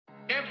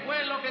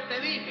fue lo que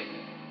te dije?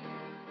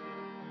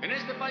 En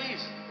este país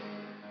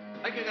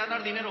hay que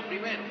ganar dinero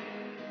primero.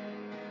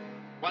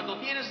 Cuando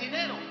tienes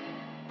dinero,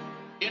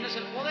 tienes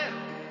el poder.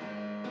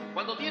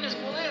 Cuando tienes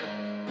poder,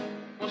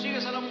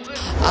 consigues a la mujer.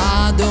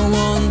 I don't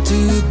want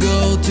to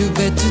go to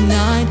bed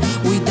tonight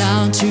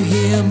without you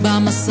here by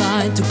my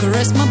side, to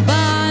caress my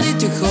body,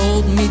 to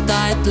hold me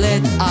tight.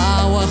 Let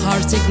our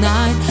hearts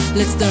ignite.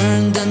 Let's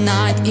turn the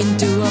night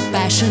into a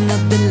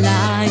passionate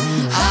delight.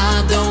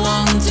 I don't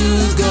want to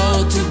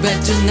go to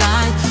bed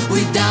tonight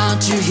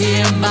without you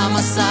here by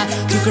my side,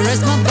 to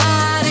caress my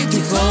body, to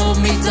hold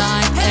me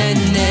tight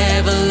and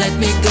never let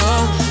me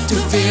go, to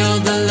feel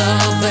the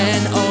love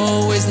and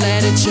always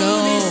let it show.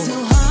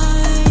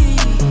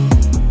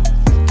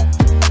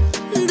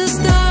 The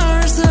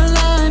stars are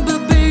aligned,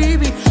 but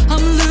baby,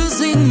 I'm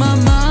losing my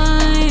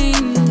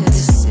mind.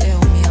 Deseo,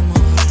 mi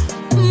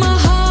amor. My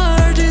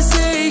heart is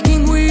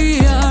aching, we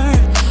are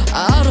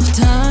out of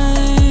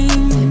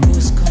time.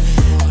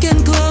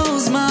 Can't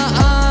close my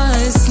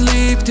eyes,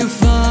 sleep to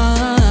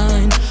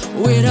find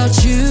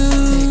without you.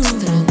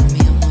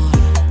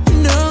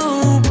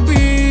 No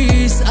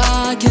peace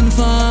I can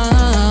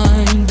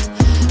find.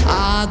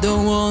 I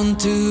don't want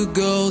to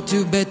go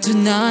to bed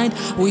tonight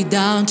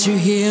without you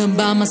here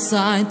by my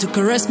side, to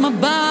caress my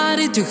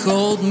body, to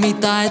hold me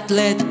tight.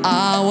 Let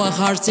our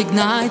hearts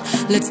ignite.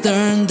 Let's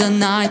turn the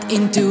night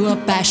into a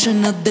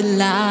passionate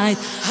delight.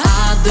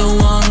 I don't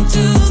want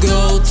to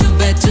go to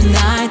bed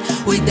tonight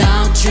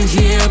without you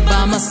here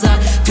by my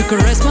side, to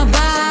caress my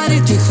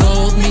body, to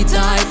hold me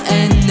tight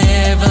and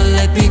never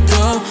let me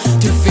go,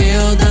 to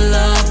feel the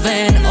love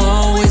and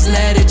always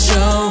let it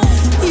show.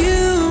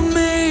 You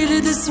made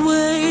it this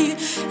way.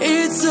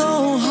 It's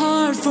so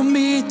hard for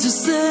me to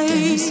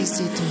say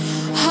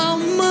how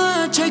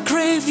much I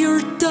crave your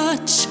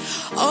touch.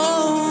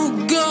 Oh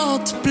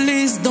God,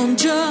 please don't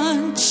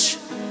judge.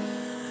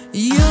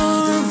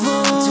 Your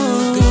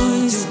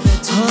voice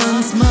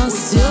haunts my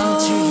soul.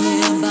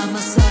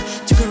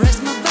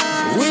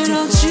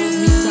 Without you,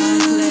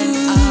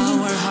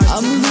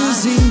 I'm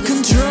losing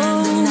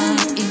control.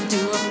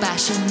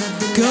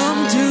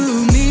 Come to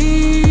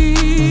me,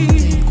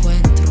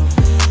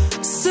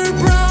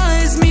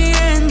 surprise me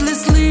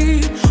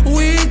endlessly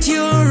with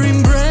your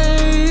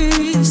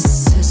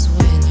embrace.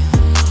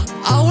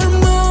 Our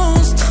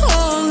most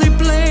holy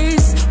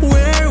place,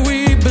 where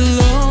we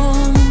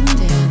belong,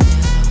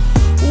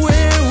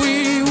 where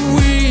we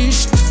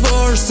wished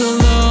for so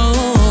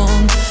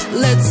long.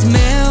 Let's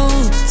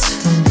melt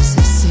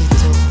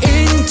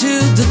into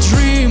the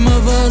dream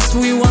of us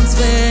we once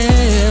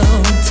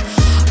felt.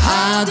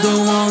 I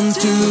don't want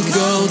to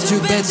go to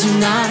bed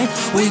tonight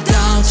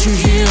without you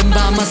here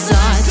by my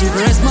side, to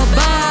rest my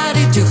body.